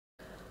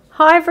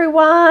Hi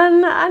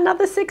everyone,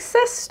 another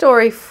success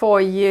story for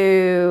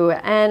you,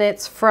 and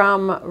it's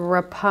from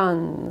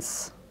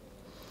Rapunze.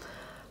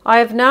 I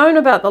have known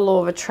about the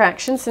law of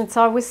attraction since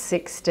I was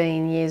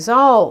 16 years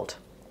old.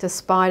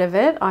 Despite of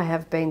it, I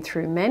have been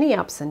through many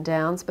ups and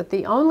downs, but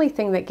the only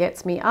thing that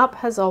gets me up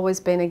has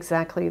always been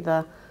exactly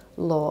the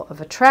law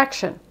of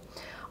attraction.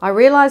 I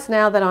realize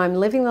now that I'm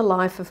living the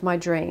life of my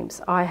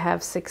dreams. I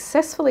have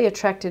successfully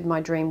attracted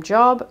my dream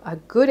job, a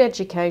good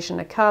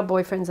education, a car,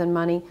 boyfriends and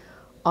money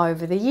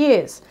over the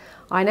years.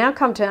 I now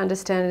come to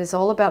understand it is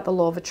all about the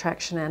law of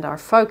attraction and our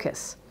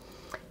focus.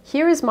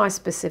 Here is my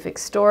specific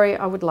story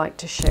I would like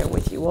to share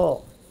with you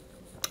all.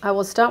 I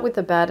will start with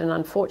the bad and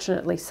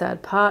unfortunately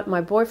sad part.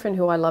 My boyfriend,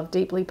 who I love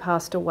deeply,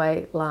 passed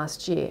away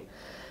last year.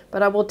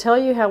 But I will tell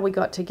you how we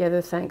got together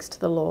thanks to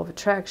the law of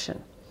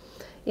attraction.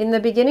 In the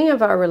beginning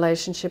of our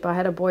relationship, I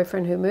had a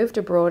boyfriend who moved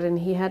abroad and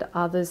he had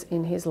others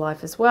in his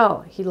life as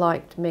well. He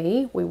liked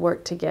me, we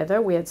worked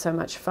together, we had so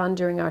much fun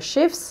during our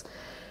shifts,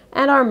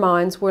 and our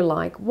minds were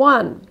like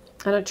one.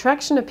 An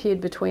attraction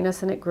appeared between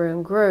us and it grew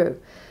and grew.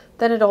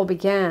 Then it all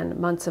began,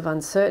 months of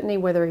uncertainty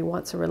whether he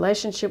wants a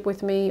relationship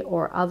with me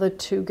or other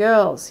two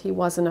girls. He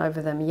wasn't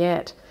over them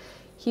yet.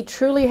 He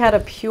truly had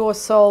a pure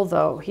soul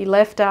though. He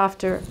left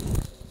after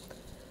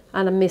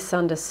a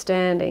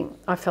misunderstanding.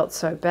 I felt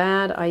so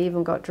bad. I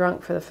even got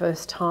drunk for the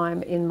first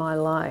time in my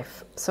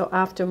life. So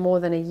after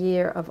more than a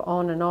year of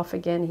on and off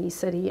again, he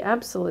said he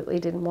absolutely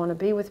didn't want to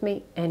be with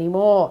me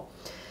anymore.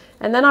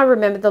 And then I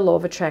remembered the law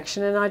of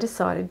attraction and I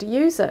decided to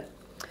use it.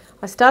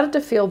 I started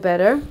to feel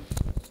better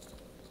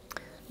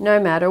no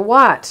matter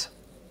what.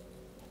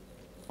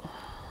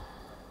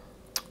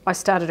 I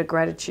started a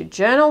gratitude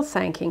journal,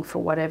 thanking for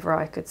whatever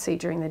I could see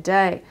during the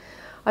day.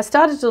 I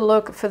started to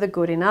look for the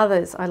good in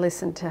others. I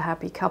listened to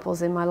happy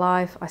couples in my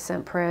life. I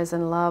sent prayers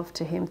and love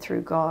to him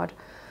through God.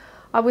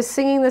 I was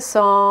singing the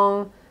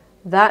song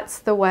 "That's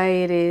the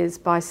Way It Is"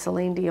 by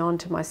Celine Dion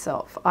to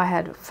myself. I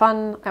had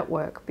fun at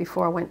work.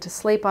 Before I went to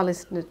sleep, I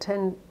listed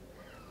 10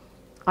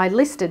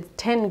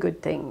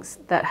 good things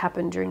that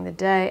happened during the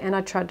day, and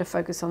I tried to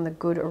focus on the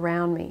good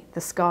around me, the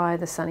sky,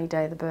 the sunny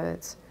day, the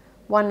birds.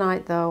 One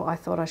night, though, I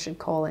thought I should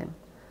call him.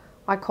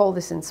 I call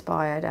this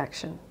inspired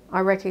action.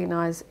 I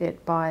recognize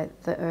it by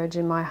the urge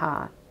in my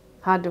heart.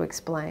 Hard to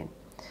explain.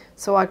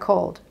 So I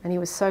called, and he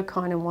was so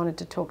kind and wanted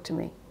to talk to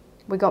me.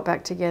 We got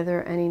back together,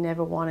 and he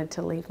never wanted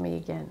to leave me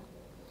again.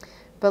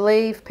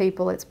 Believe,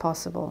 people, it's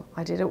possible.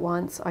 I did it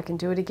once. I can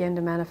do it again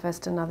to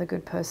manifest another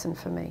good person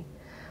for me.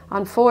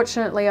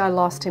 Unfortunately, I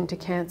lost him to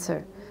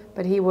cancer,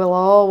 but he will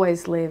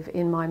always live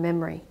in my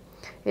memory.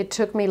 It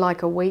took me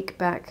like a week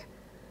back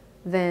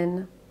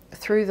then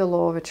through the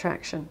law of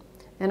attraction.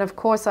 And of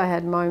course I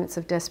had moments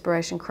of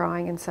desperation,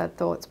 crying and sad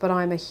thoughts, but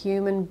I'm a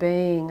human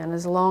being, and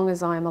as long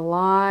as I'm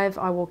alive,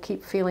 I will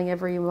keep feeling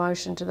every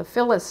emotion to the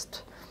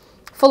fullest.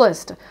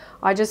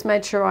 I just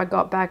made sure I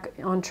got back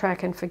on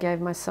track and forgave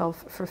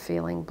myself for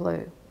feeling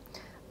blue.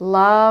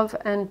 Love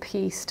and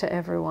peace to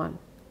everyone.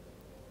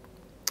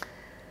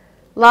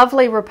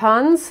 Lovely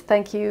Rapunze,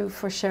 thank you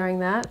for sharing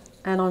that,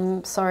 and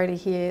I'm sorry to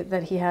hear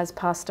that he has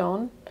passed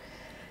on.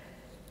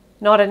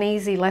 Not an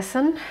easy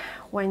lesson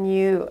when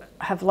you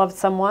have loved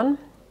someone,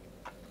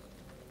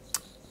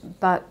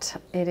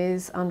 but it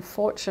is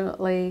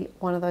unfortunately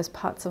one of those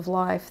parts of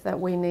life that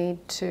we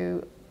need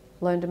to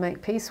learn to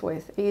make peace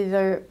with.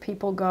 Either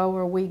people go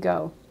or we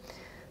go.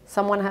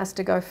 Someone has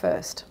to go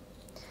first.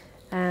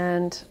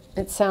 And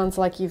it sounds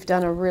like you've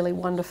done a really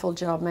wonderful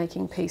job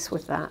making peace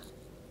with that.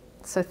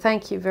 So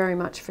thank you very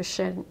much for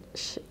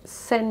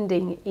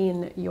sending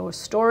in your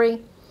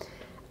story.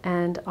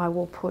 And I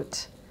will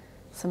put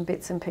some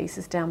bits and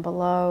pieces down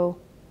below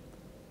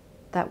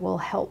that will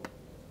help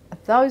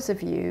those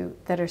of you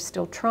that are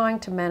still trying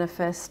to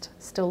manifest,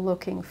 still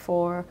looking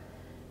for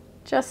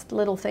just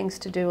little things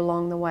to do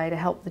along the way to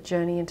help the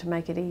journey and to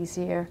make it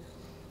easier.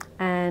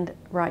 And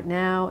right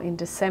now in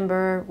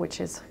December, which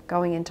is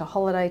going into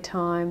holiday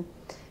time,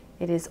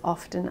 it is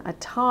often a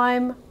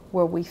time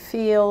where we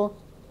feel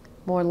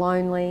more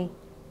lonely,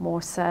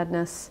 more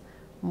sadness,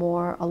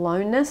 more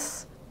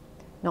aloneness.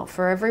 Not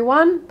for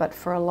everyone, but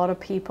for a lot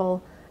of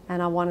people.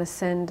 And I want to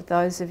send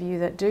those of you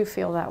that do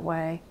feel that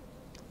way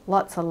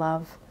lots of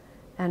love.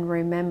 And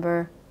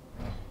remember,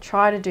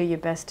 try to do your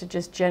best to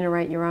just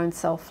generate your own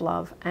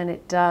self-love, and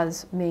it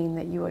does mean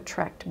that you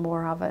attract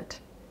more of it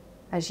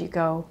as you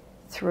go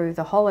through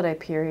the holiday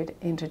period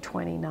into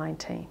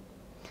 2019.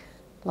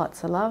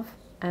 Lots of love,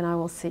 and I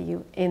will see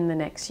you in the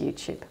next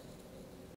YouTube.